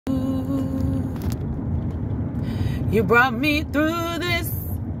You brought me through this.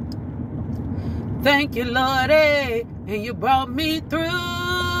 Thank you, Lord, and you brought me through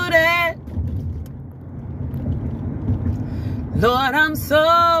that. Lord, I'm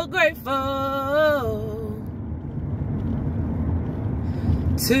so grateful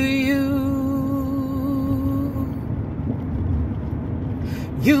to you.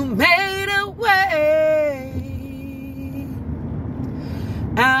 You made a way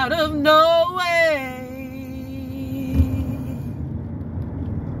out of no way.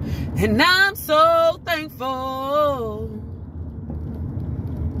 And I'm so thankful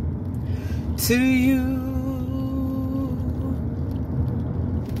to you.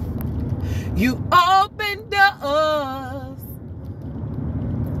 You opened doors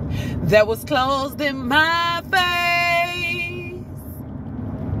that was closed in my face.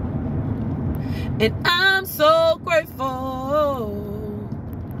 And I'm so grateful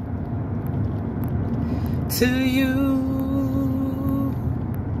to you.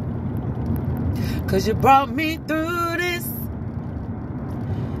 'Cause you brought me through this.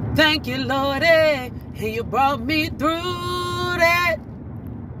 Thank you, Lord, and you brought me through that.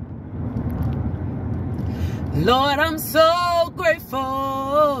 Lord, I'm so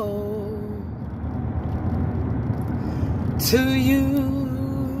grateful to you.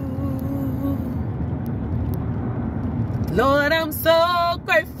 Lord, I'm so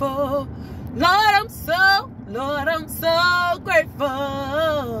grateful. Lord, I'm so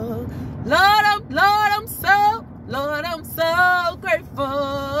grateful. Lord, I'm so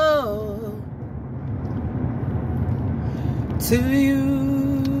grateful to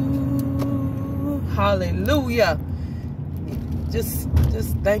you. Hallelujah. Just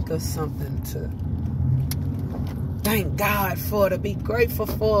think of something to thank God for, to be grateful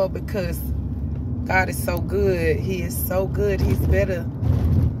for, because God is so good. He is so good. He's better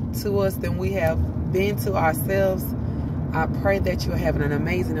to us than we have been to ourselves. I pray that you're having an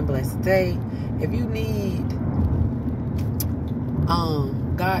amazing and blessed day. If you need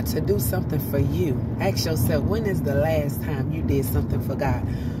God to do something for you, ask yourself, when is the last time you did something for God?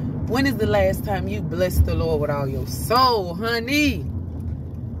 When is the last time you blessed the Lord with all your soul, honey?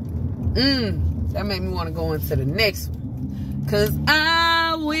 That made me want to go into the next one. 'Cause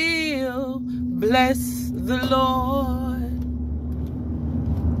I will bless the Lord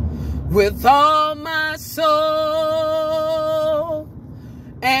with all my soul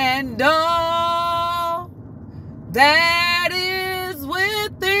and all that is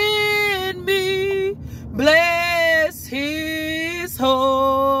within me. Bless his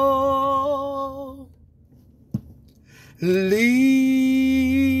holy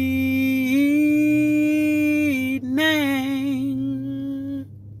name.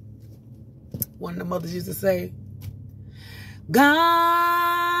 One of the mothers used to say,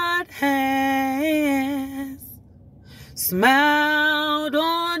 God has smiled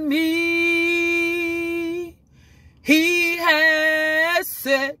on me. He has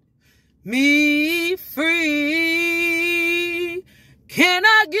set me